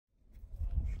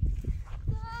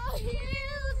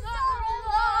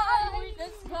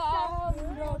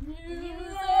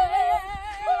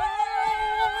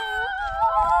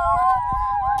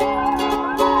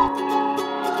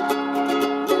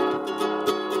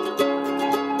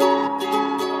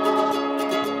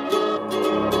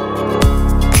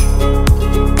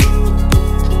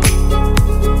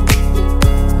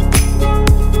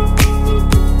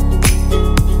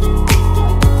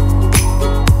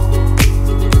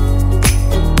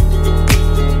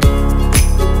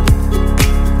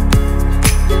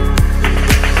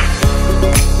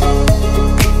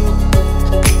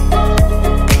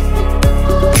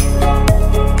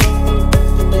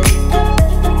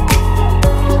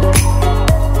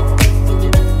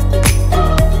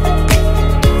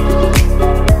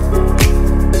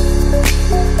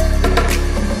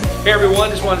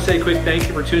to say a quick thank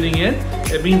you for tuning in.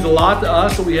 It means a lot to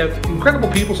us that we have incredible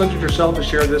people such as yourself to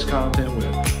share this content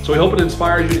with. So we hope it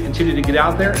inspires you to continue to get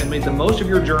out there and make the most of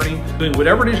your journey, doing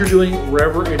whatever it is you're doing,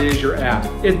 wherever it is you're at.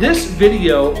 If this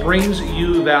video brings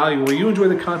you value or you enjoy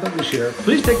the content we share,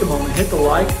 please take a moment, hit the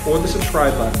like or the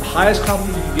subscribe button. The highest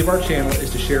compliment you can give our channel is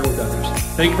to share with others.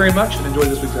 Thank you very much and enjoy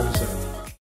this week's episode.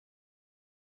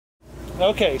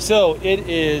 Okay, so it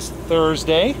is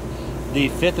Thursday, the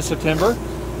 5th of September.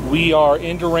 We are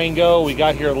in Durango. We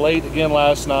got here late again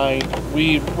last night.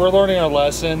 We're learning our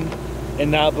lesson and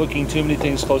not booking too many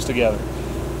things close together.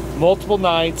 Multiple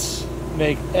nights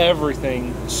make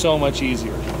everything so much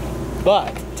easier.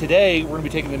 But today we're going to be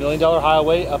taking the $1 Million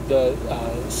Highway up the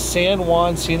San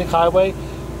Juan Scenic Highway.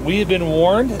 We have been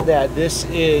warned that this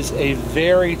is a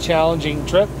very challenging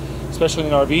trip, especially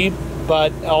in an RV,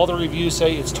 but all the reviews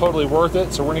say it's totally worth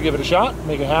it, so we're going to give it a shot,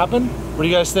 make it happen. What do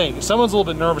you guys think? Someone's a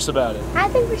little bit nervous about it. I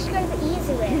think we should go the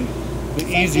easy way. The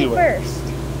easy way. First.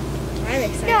 I'm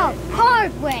excited. No,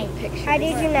 hard way. I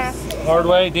did gymnastics. Hard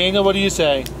way. Daniel, what do you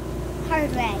say?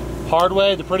 Hard way. Hard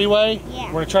way, the pretty way? Yeah.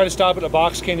 We're going to try to stop at a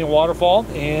Box Canyon waterfall,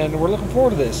 and we're looking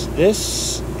forward to this.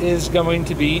 This is going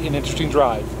to be an interesting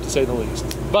drive, to say the least,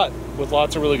 but with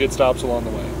lots of really good stops along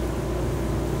the way.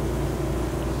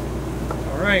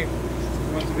 All right,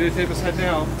 want the videotape us head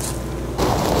down.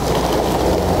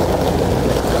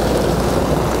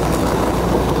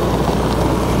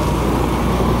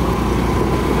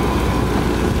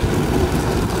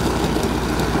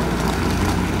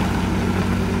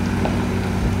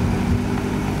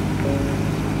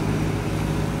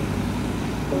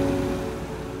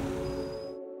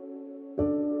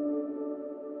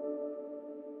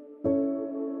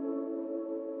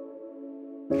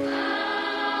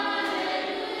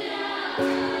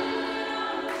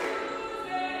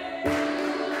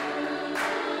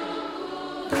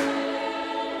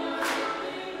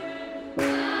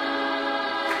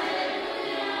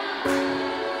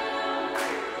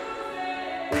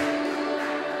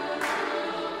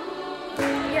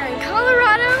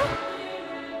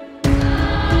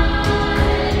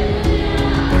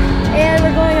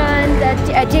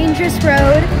 A dangerous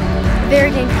road,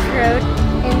 very dangerous road,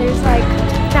 and there's like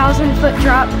 1,000-foot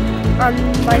drop on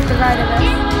like the right of us.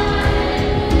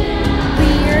 We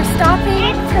are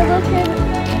stopping to look at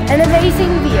an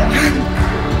amazing view.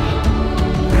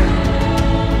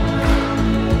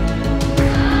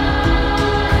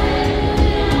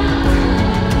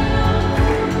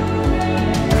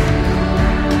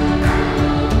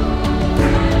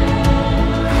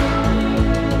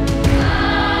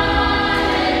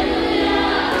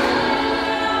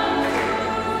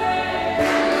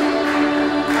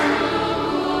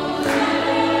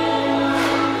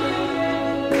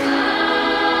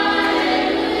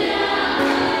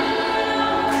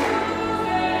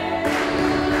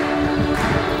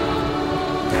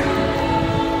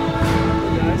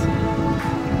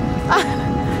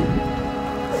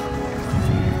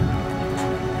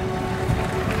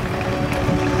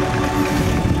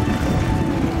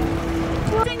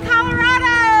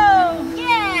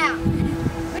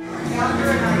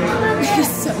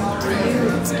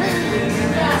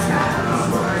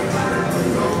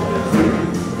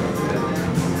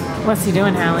 What's he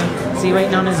doing, Hallie? Is he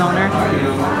waiting on his owner?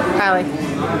 Hallie.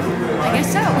 I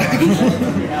guess so.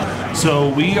 So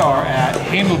we are at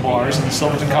Handlebars in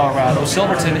Silverton, Colorado.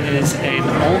 Silverton is an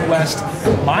Old West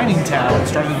mining town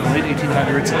started in the late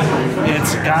 1800s.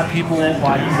 It's got people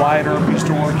like Wyatt Earp used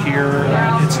to work here.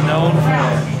 It's known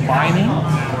for mining,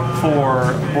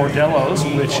 for bordellos,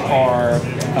 which are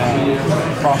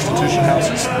prostitution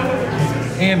houses,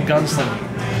 and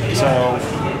gunslinging. So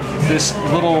this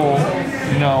little,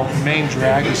 main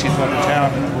drag you see throughout the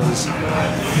town was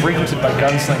frequented by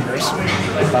gunslingers.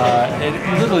 It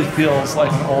literally feels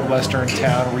like an old western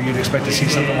town where you'd expect to see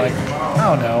something like,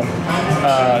 I don't know,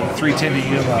 310 to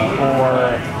Yuma,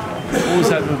 or what was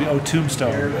that movie? Oh,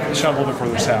 Tombstone. It's shot a little bit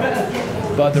further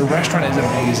south. But the restaurant is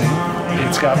amazing.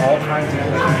 It's got all kinds of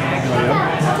different.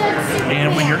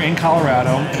 And when you're in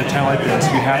Colorado, in a town like this,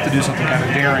 you have to do something kind of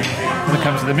daring when it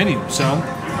comes to the menu. So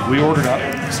we ordered up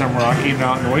some Rocky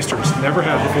Mountain oysters. Never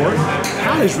had before.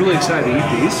 Hallie's really excited to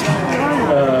eat these.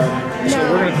 So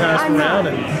we're going to pass them around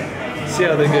and see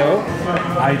how they go.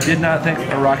 I did not think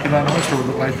a Rocky Mountain oyster would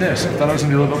look like this. I thought it was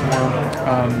going to be a little bit more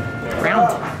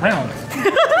round.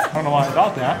 I don't know why I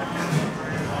thought that.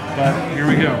 But here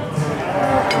we go.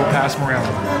 We'll pass them around.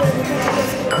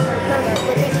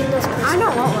 I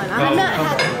don't want one. I'm not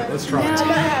happy. Let's try it.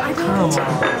 Come on.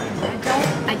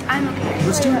 I'm okay.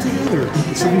 Let's do it together.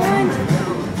 This will be fun.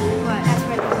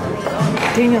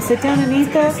 Daniel, sit down and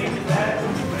eat that.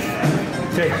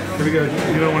 Okay, here we go.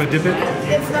 You don't want to dip it?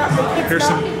 It's not. Here's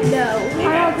some. No.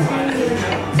 I don't think you.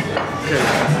 Okay.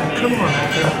 Come on,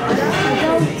 okay.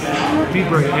 Be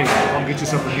great. Hey, I'll get you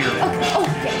something here. Okay.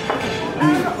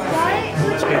 Why?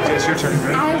 Okay, Jess, your turn,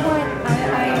 right? I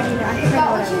forgot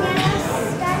what you get us,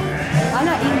 Daddy. I'm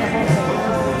not eating the whole thing.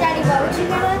 Daddy, what would you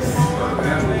get us?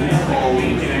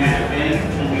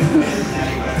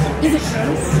 Is it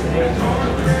gross?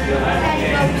 Daddy,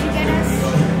 what would you get us?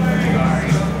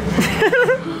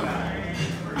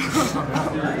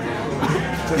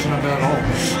 That's not bad at all.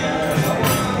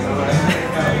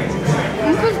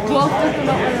 You just bluffed up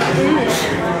about what I'm doing.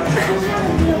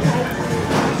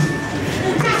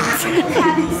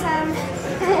 Having some.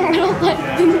 I don't like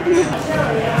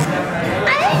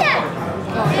I like that.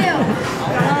 Ew.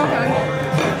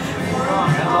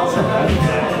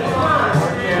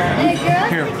 Hey, girl.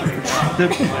 Here.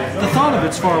 The thought of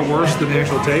it's far worse than the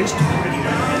actual taste.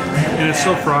 And it's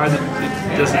so fried that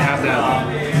it doesn't have that,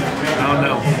 I don't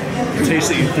know, taste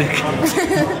that you think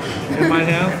it might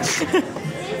have. This is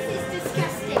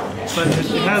disgusting. But it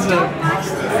has a,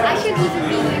 I should even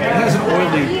be here. it has an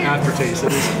oily aftertaste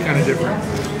that is kind of different.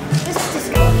 This is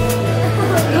disgusting.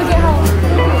 Look at how.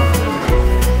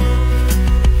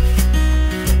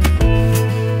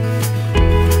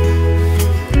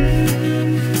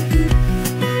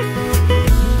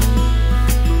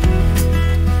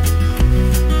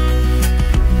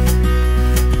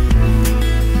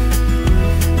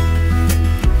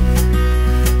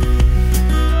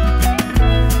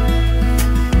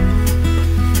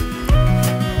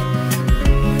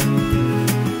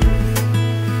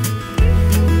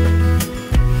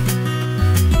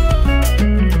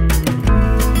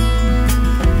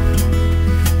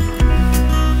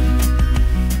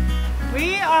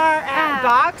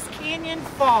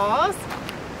 Falls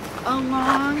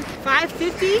along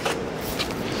 550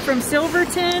 from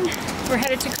Silverton. We're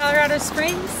headed to Colorado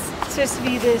Springs. It's supposed to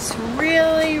be this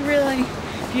really, really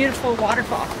beautiful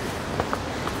waterfall.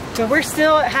 But we're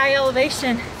still at high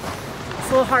elevation. It's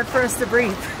a little hard for us to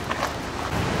breathe.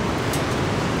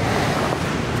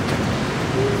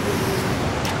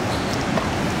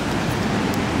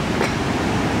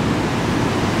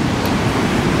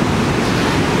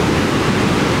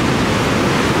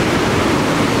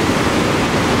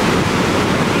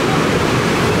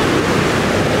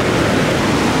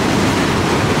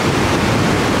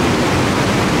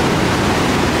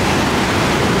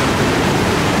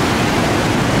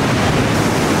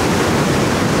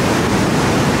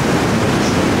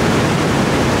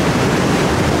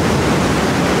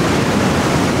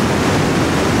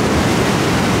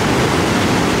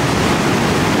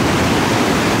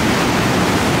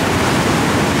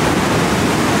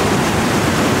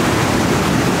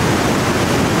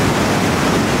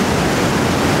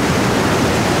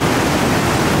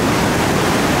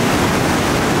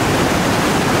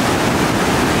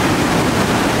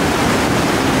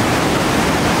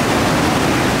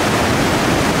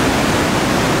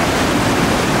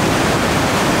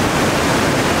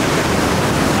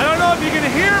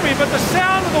 But the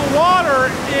sound of the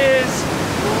water is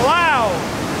loud.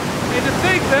 And to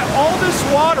think that all this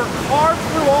water carved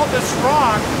through all this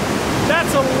rock, that's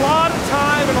a lot of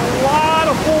time and a lot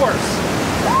of force.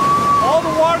 All the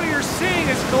water you're seeing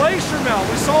is glacier melt.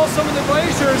 We saw some of the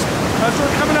glaciers as we're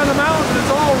coming down the mountains, and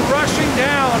it's all rushing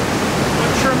down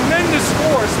with tremendous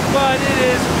force, but it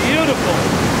is beautiful.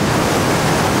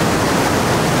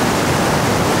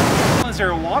 Is there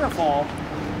a waterfall,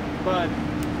 but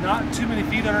not too many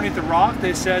feet underneath the rock.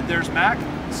 They said there's magma,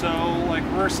 so like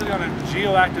we're sitting on a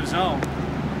geoactive zone,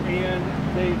 and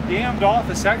they dammed off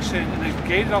a section and they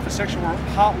gated off a section where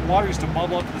hot water used to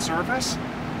bubble up to the surface,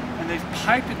 and they've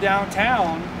piped it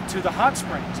downtown to the hot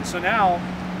springs. And so now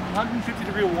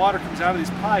 150-degree water comes out of these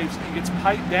pipes and gets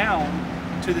piped down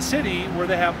to the city where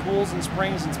they have pools and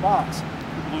springs and spas.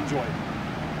 People enjoy it.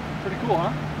 Pretty cool,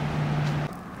 huh?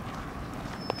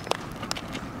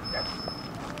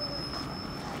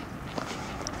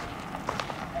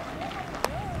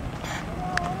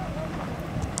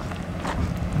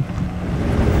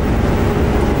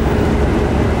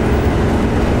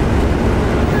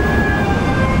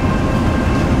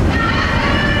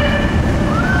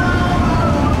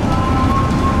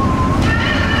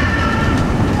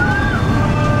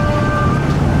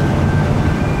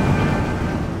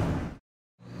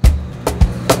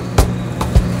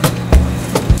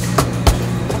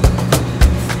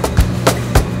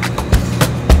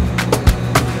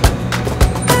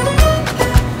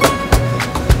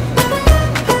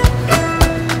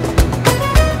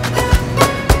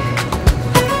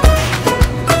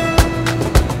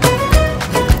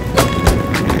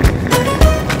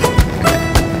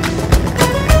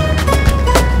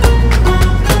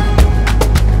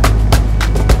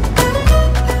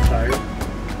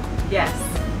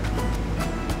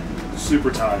 super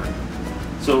tired.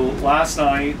 So last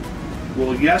night,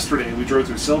 well, yesterday we drove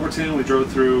through Silverton. We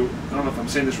drove through, I don't know if I'm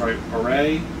saying this right,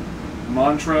 Ouray,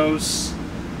 Montrose,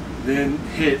 then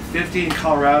hit 50 in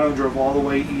Colorado and drove all the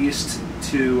way east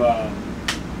to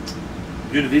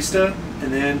Buena Vista,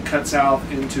 and then cut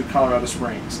south into Colorado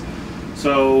Springs.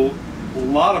 So a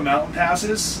lot of mountain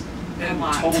passes and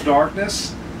total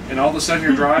darkness, and all of a sudden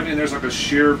you're driving and there's like a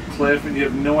sheer cliff and you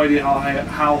have no idea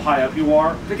how high up you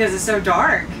are. Because it's so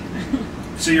dark.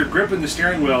 So you're gripping the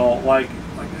steering wheel like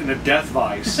in a death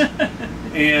vice.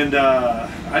 And I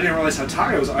didn't realize how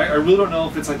tired I was. I really don't know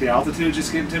if it's like the altitude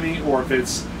just getting to me or if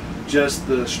it's just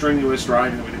the strenuous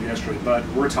driving that we did yesterday, but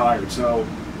we're tired. So.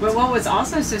 But what was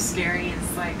also so scary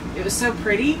is like it was so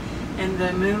pretty and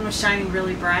the moon was shining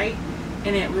really bright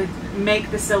and it would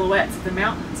make the silhouettes of the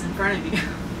mountains in front of you.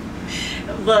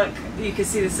 Look, you could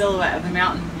see the silhouette of the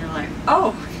mountain and you're like,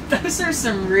 oh, those are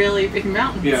some really big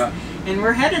mountains. Yeah. And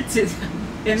we're headed to them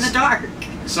in the dark.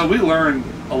 So we learned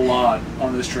a lot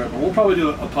on this trip, and we'll probably do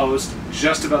a post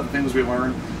just about the things we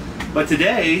learned. But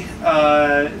today,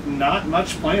 not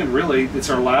much planned really.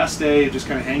 It's our last day, just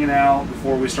kind of hanging out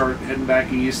before we start heading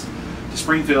back east to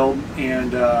Springfield,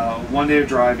 and 1 day of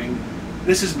driving.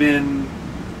 This has been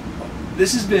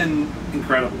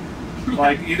incredible.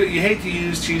 Like you hate to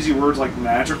use cheesy words like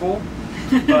magical,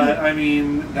 but I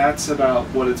mean that's about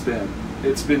what it's been.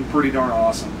 It's been pretty darn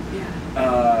awesome.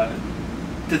 Yeah.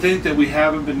 To think that we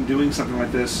haven't been doing something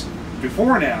like this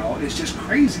before now is just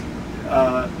crazy.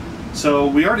 So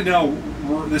we already know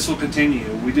this will continue.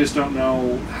 We just don't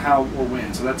know how or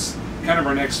when. So that's kind of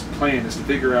our next plan, is to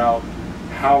figure out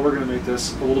how we're going to make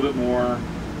this a little bit more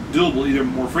doable, either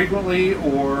more frequently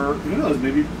or who knows,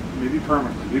 maybe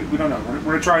permanently. We don't know. We're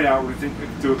going to try it out. We're going to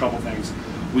think through a couple things.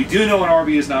 We do know an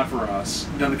RV is not for us.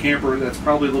 We've done the camper, that's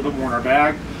probably a little bit more in our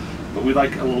bag, but we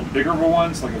like a little bit bigger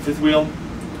ones, like a fifth wheel.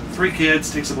 3 kids,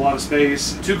 takes up a lot of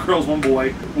space. 2 girls, 1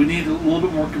 boy. We need a little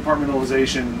bit more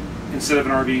compartmentalization instead of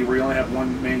an RV where you only have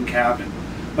 1 main cabin.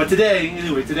 But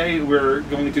today we're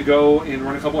going to go and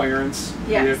run a couple errands.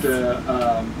 Yes. We have to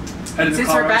head into Since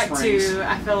Colorado we're back Springs. to,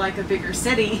 I feel like, a bigger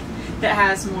city that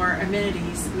has more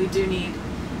amenities, we do need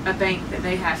a bank that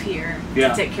they have here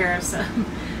to take care of some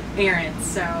errands.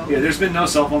 So yeah, there's been no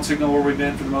cell phone signal where we've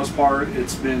been for the most part.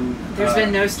 It's been there's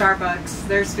been no Starbucks.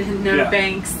 There's been no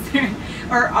banks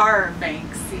or our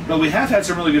banks. You know. But we have had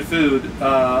some really good food.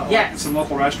 Yes. Like some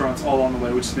local restaurants all along the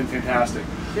way, which has been fantastic.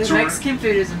 The Mexican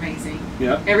food is amazing.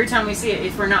 Yeah. Every time we see it,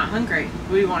 if we're not hungry,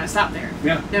 we want to stop there.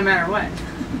 Yeah. No matter what.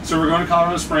 So we're going to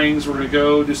Colorado Springs. We're going to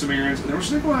go do some errands, and then we're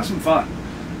just going to go have some fun.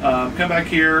 Come back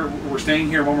here. We're staying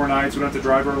here 1 more night, so we don't have to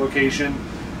drive our location,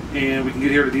 and we can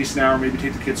get here at a decent hour. Maybe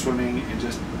take the kids swimming and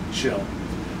just chill.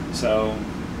 So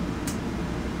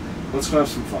let's go have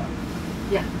some fun.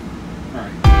 Yeah. All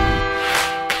right.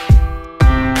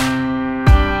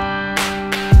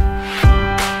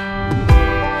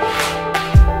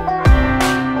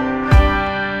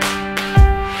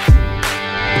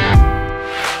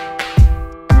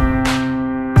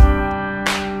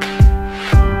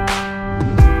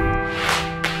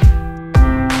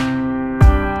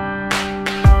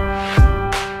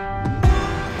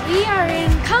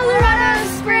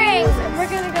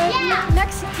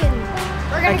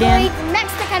 We're gonna go eat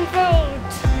Mexican food.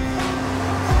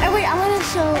 Oh wait, I want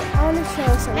to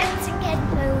show some Mexican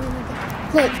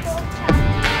food. Look.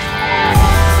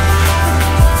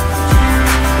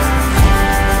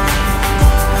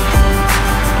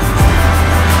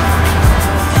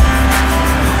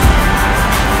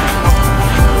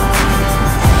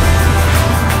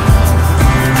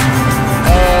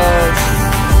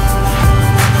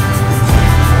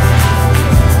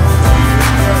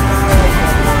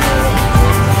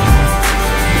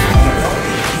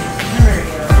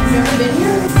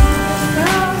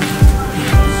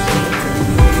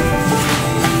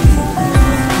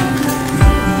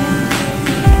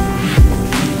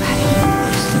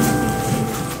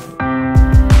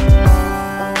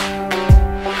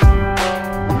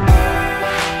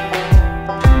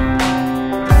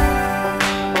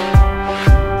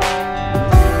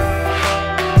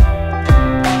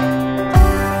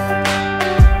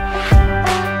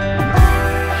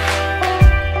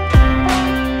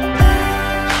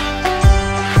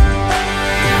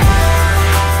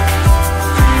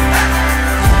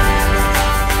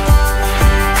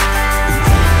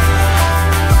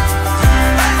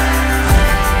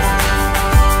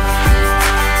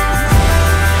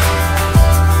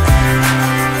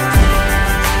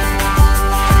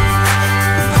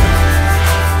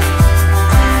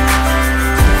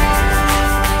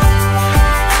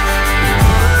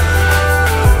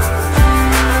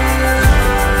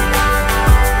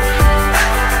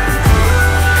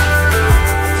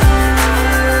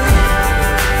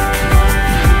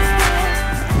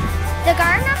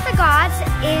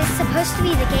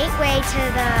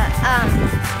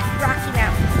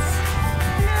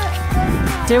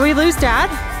 Did we lose Dad?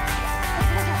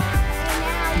 And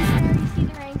now you can already see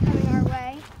the rain coming our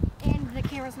way, and the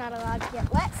camera's not allowed to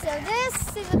get wet, so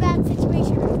this is a bad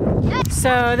situation.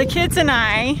 So the kids and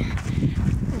I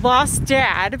lost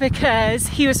Dad because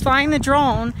he was flying the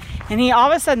drone and he all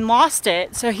of a sudden lost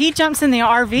it. So he jumps in the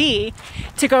RV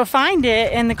to go find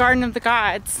it in the Garden of the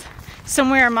Gods,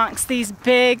 somewhere amongst these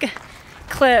big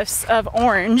cliffs of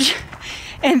orange.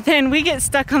 And then we get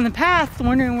stuck on the path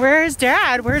wondering, where's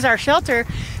Dad? Where's our shelter?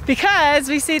 Because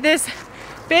we see this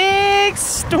big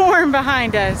storm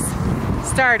behind us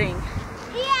starting.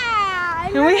 Yeah!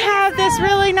 And we have this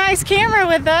really nice camera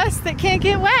with us that can't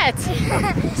get wet.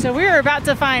 So we were about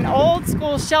to find old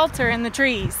school shelter in the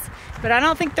trees. But I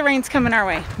don't think the rain's coming our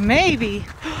way. Maybe.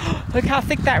 Look how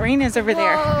thick that rain is over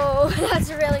there. Whoa,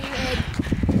 that's really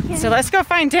big. So let's go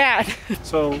find Dad.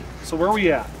 So where are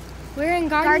we at? We're in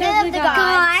Garden of the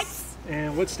Gods.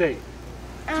 And what state?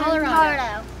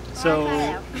 Colorado.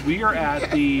 So we are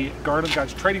at the Garden of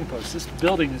Gods trading post. This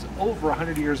building is over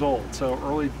 100 years old. So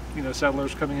early,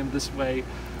 settlers coming in this way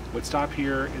would stop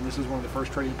here, and this is one of the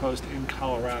first trading posts in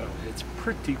Colorado. It's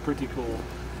pretty cool,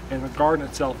 and the garden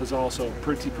itself is also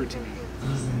pretty neat.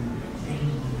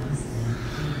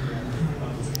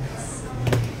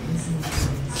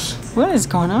 What is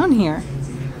going on here?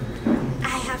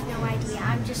 I have no idea.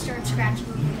 I'm just starting scratching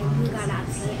and we got out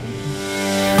of here.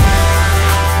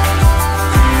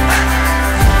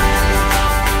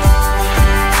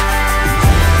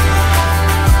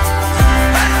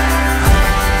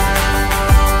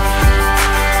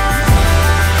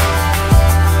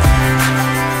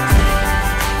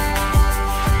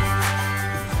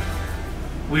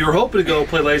 We were hoping to go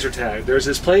play laser tag. There's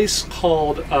this place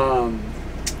called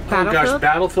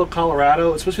Battlefield,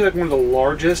 Colorado. It's supposed to be like one of the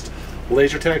largest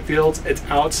laser tag fields. It's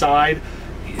outside.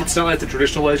 It's not like the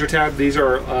traditional laser tag. These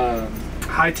are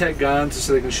high-tech guns,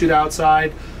 so they can shoot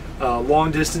outside,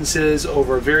 long distances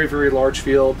over a very large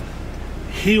field.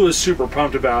 He was super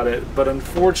pumped about it, but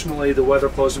unfortunately the weather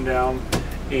closed him down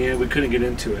and we couldn't get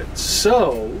into it.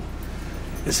 So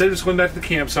instead of just going back to the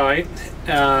campsite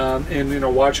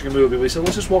and watching a movie, we said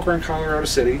let's just walk around Colorado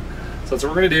City. So that's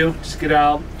what we're gonna do. Just get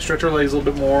out, stretch our legs a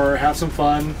little bit more, have some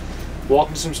fun, walk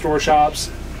into some store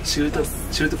shops, see what the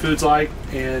food's like,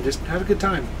 and just have a good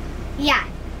time. Yeah.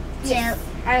 Yeah.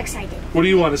 I'm excited. What do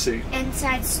you want to see?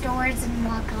 Inside stores and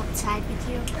walk outside with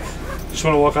you. Just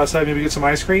want to walk outside, maybe get some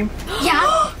ice cream?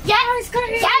 Yeah. Yeah. That's one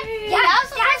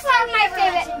of my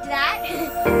favorite.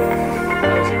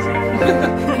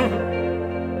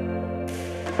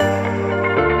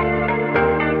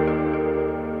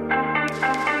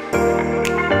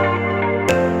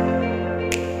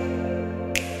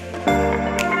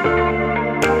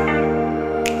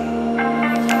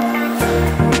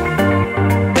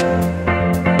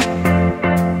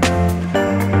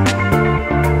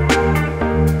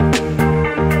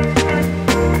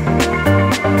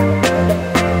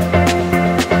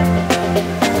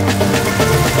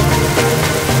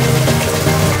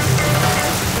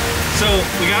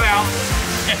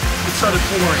 Started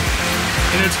pouring,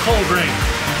 and it's cold rain,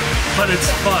 but it's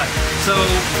fun. So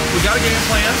we got a game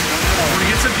plan. We're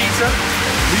gonna get some pizza.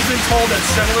 We've been told that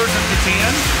Settlers of Catan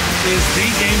is the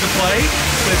game to play.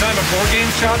 There's kind of a board game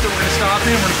shop that we're gonna stop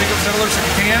in. We're gonna pick up Settlers of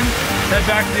Catan, head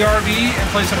back to the RV, and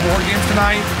play some board games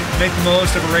tonight. Make the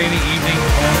most of a rainy evening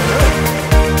on the road.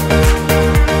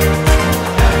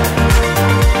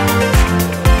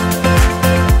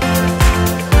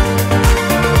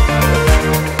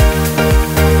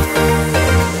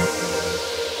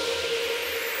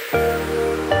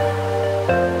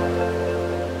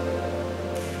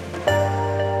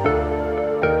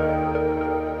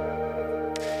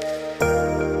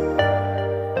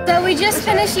 We just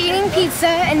finished eating pizza,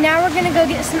 and now we're gonna go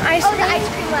get some ice cream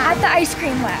at the ice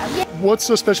cream lab. Yeah. What's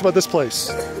so special about this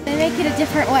place? They make it a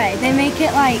different way. They make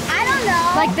it like, I don't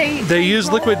know. Like they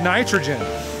use liquid nitrogen.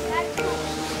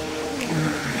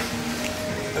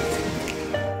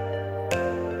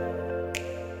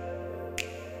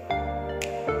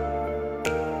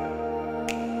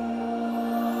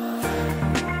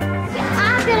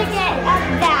 I'm gonna get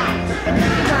that.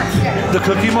 The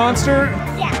Cookie Monster?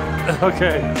 Yeah.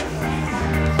 Okay.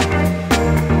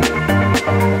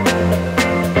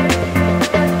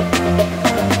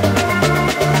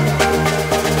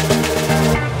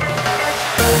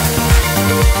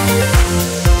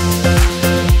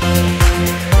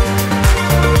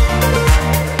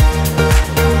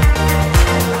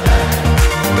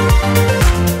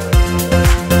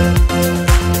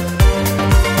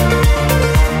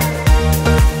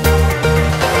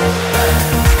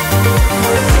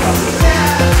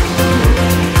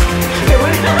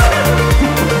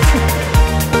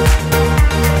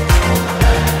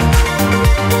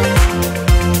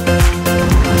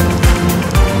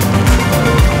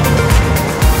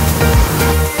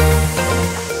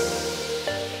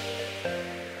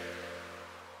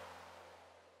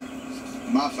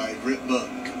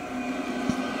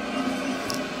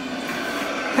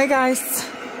 Hi guys.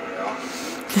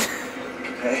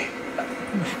 Hey.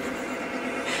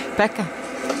 Becca.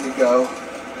 There you go.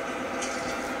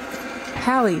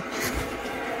 Hallie.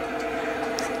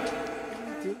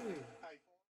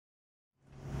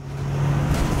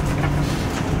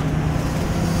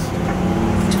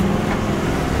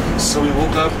 So we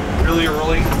woke up really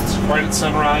early. It's right at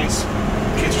sunrise.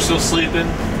 Kids are still sleeping.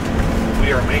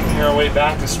 We are making our way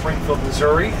back to Springfield,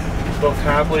 Missouri. Both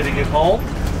happily to get home.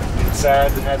 It's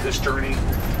sad to have this journey,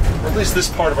 or at least this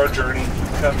part of our journey,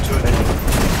 come to an end.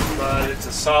 But it's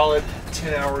a solid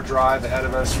 10-hour drive ahead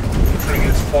of us. We're trying to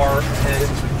get as far ahead as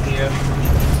we can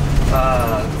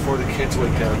before the kids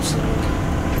wake up. So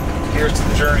here's to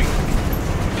the journey.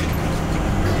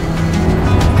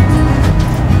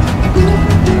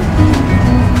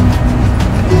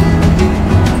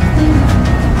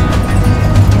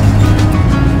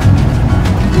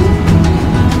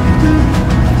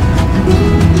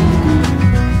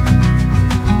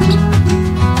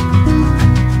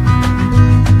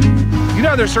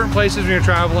 There's certain places when you're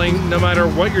traveling, no matter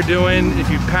what you're doing, if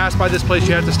you pass by this place,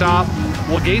 you have to stop.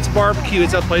 Well, Gates Barbecue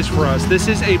is that place for us. This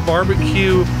is a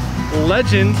barbecue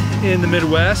legend in the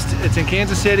Midwest. It's in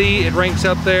Kansas City. It ranks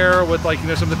up there with, like, you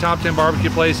know, some of the top 10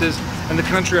 barbecue places in the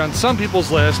country on some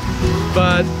people's list.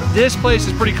 But this place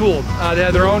is pretty cool. They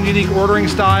have their own unique ordering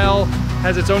style,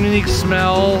 has its own unique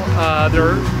smell.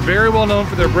 They're very well known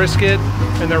for their brisket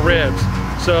and their ribs.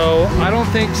 So I don't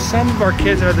think some of our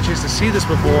kids have had the chance to see this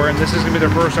before, and this is gonna be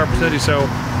their first opportunity, so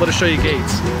let us show you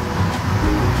Gates.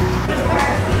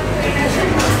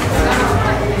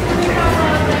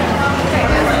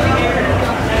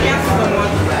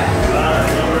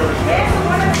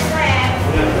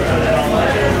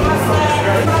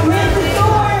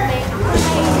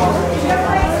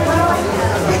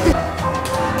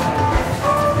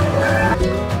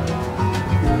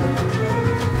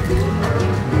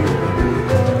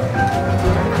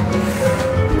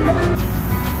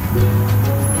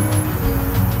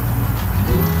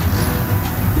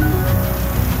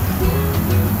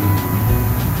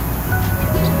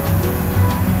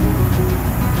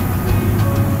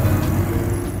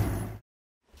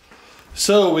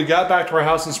 So we got back to our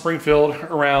house in Springfield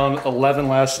around 11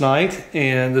 last night,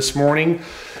 and this morning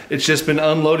it's just been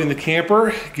unloading the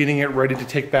camper, getting it ready to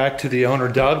take back to the owner,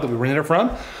 Doug, that we rented it from.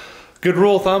 Good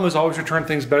rule of thumb is always return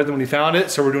things better than when you found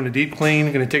it, so we're doing a deep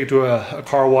clean, gonna take it to a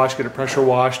car wash, get it pressure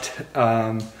washed.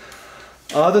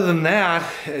 Other than that,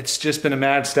 it's just been a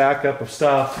mad stack up of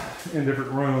stuff in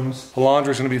different rooms. The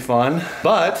laundry's gonna be fun,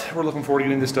 but we're looking forward to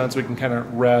getting this done so we can kind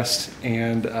of rest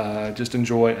and just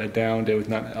enjoy a down day with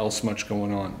not else much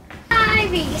going on.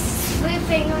 Ivy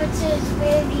swooping, which is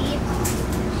really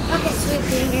okay,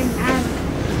 swooping and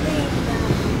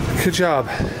Good job.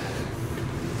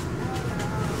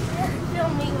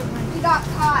 filming when we got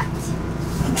caught.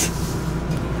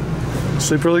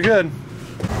 Sleep really good.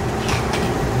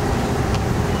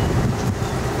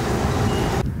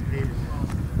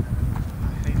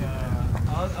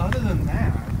 Other than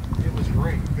that, it was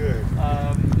great. Good.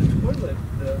 The toilet,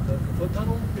 the foot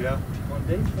tunnel. Yeah. On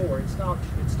day 4, it stopped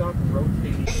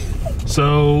rotating.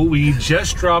 So we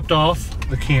just dropped off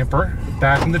the camper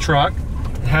back in the truck.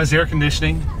 It has air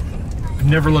conditioning. I've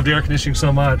never loved air conditioning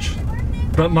so much.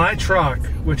 But my truck,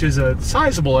 which is a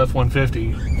sizable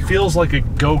F-150, feels like a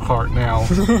go-kart now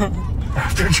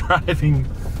after driving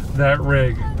that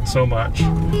rig so much.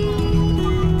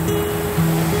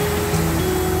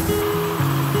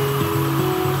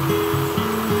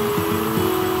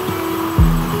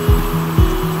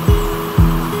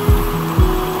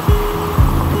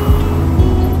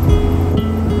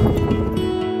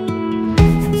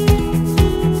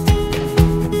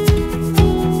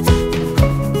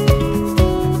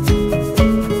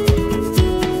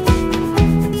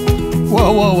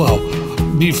 Whoa.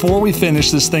 Before we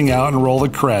finish this thing out and roll the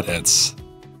credits,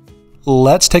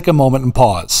 let's take a moment and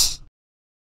pause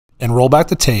and roll back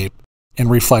the tape and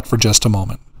reflect for just a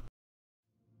moment.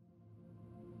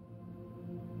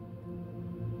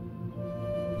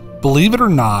 Believe it or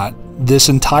not, this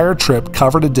entire trip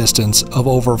covered a distance of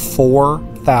over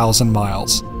 4,000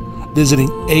 miles, visiting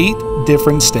 8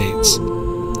 different states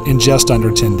in just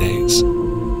under 10 days.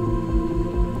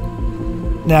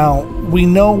 Now, we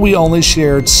know we only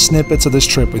shared snippets of this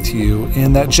trip with you,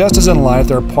 and that just as in life,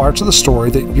 there are parts of the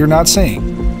story that you're not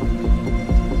seeing.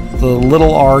 The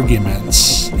little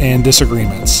arguments and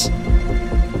disagreements,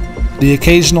 the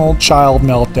occasional child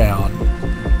meltdown,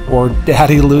 or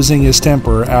daddy losing his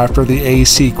temper after the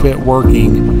AC quit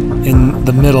working in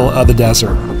the middle of the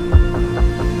desert.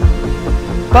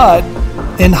 But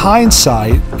in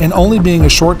hindsight, and only being a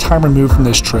short time removed from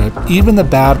this trip, even the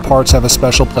bad parts have a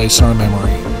special place in our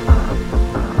memory.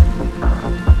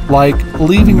 like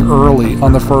leaving early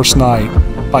on the first night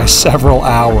by several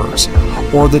hours,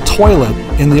 or the toilet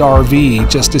in the RV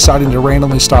just deciding to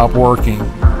randomly stop working,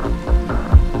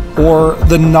 or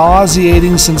the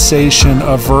nauseating sensation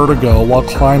of vertigo while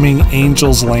climbing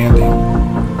Angel's Landing.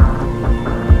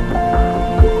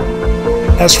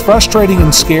 As frustrating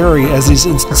and scary as these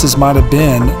instances might have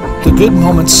been, the good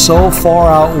moments so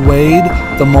far outweighed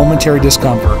the momentary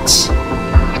discomforts.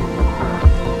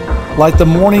 Like the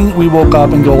morning we woke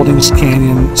up in Goldings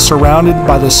Canyon, surrounded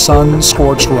by the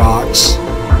sun-scorched rocks,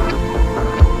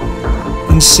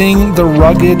 and seeing the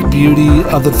rugged beauty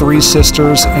of the Three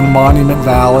Sisters and Monument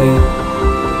Valley,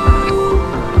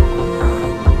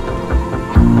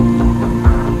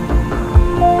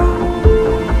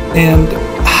 and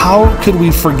how could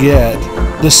we forget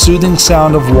the soothing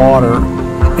sound of water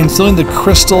and feeling the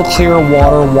crystal clear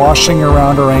water washing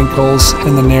around our ankles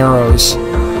in the Narrows?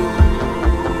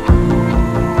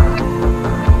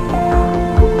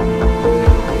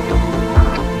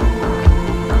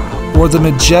 Or the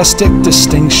majestic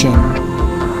distinction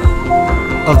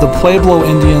of the Pueblo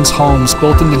Indians' homes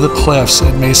built into the cliffs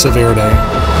at Mesa Verde.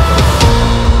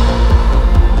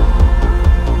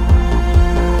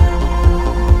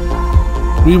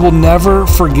 We will never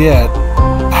forget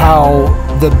how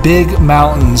the big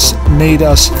mountains made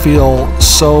us feel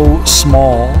so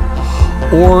small,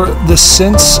 or the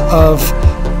sense of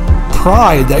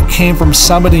pride that came from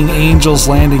summiting Angel's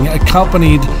Landing,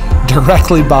 accompanied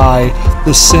directly by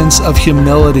the sense of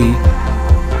humility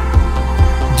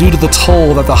due to the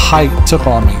toll that the height took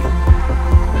on me.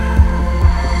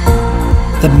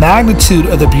 The magnitude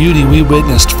of the beauty we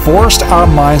witnessed forced our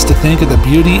minds to think of the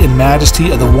beauty and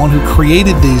majesty of the one who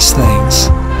created these things.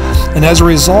 And as a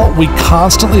result, we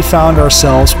constantly found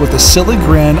ourselves with a silly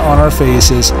grin on our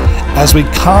faces as we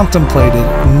contemplated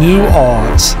new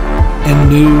awe's and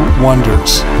new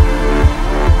wonders.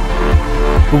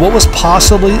 But what was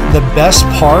possibly the best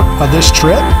part of this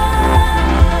trip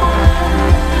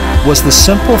was the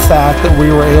simple fact that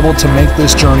we were able to make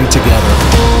this journey together.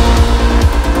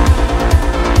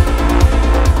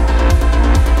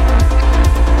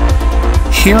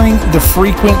 Hearing the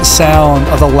frequent sound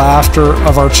of the laughter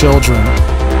of our children,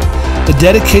 the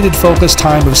dedicated focused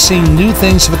time of seeing new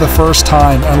things for the first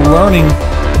time and learning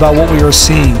about what we are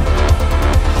seeing,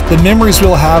 the memories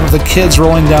we'll have of the kids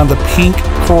rolling down the pink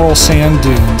coral sand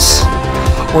dunes,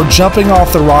 or jumping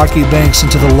off the rocky banks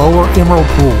into the lower emerald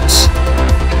pools,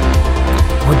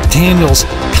 or Daniel's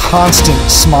constant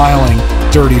smiling,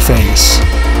 dirty face.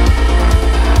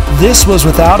 This was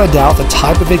without a doubt the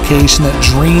type of vacation that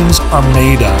dreams are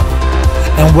made of.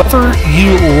 And whether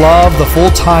you love the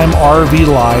full-time RV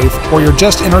life, or you're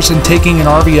just interested in taking an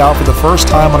RV out for the first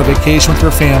time on a vacation with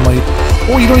your family,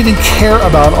 or you don't even care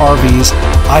about RVs,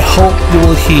 I hope you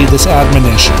will heed this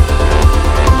admonition.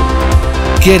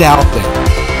 Get out there.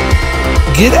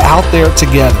 Get out there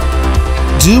together.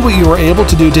 Do what you are able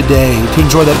to do today to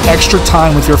enjoy that extra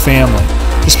time with your family,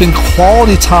 to spend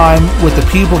quality time with the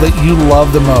people that you love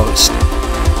the most.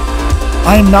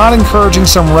 I am not encouraging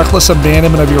some reckless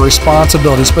abandonment of your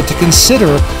responsibilities, but to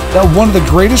consider that one of the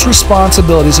greatest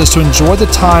responsibilities is to enjoy the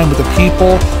time with the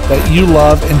people that you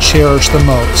love and cherish the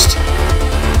most.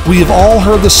 We have all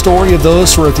heard the story of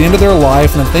those who are at the end of their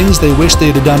life and the things they wish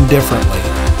they had done differently.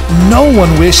 No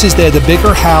one wishes they had a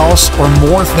bigger house or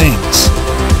more things.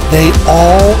 They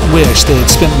all wish they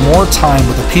had spent more time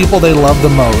with the people they love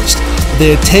the most.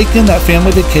 They had taken that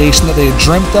family vacation that they had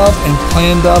dreamt of and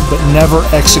planned of but never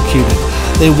executed.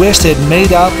 They wished they had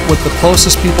made up with the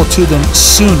closest people to them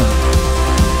sooner.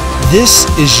 This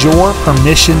is your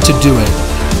permission to do it.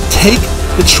 Take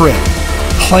the trip.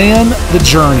 Plan the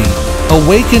journey.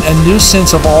 Awaken a new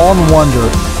sense of awe and wonder,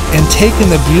 and take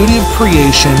in the beauty of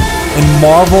creation and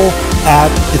marvel at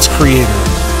its creator.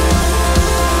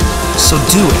 So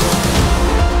do it.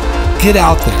 Get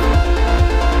out there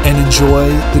and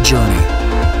enjoy the journey.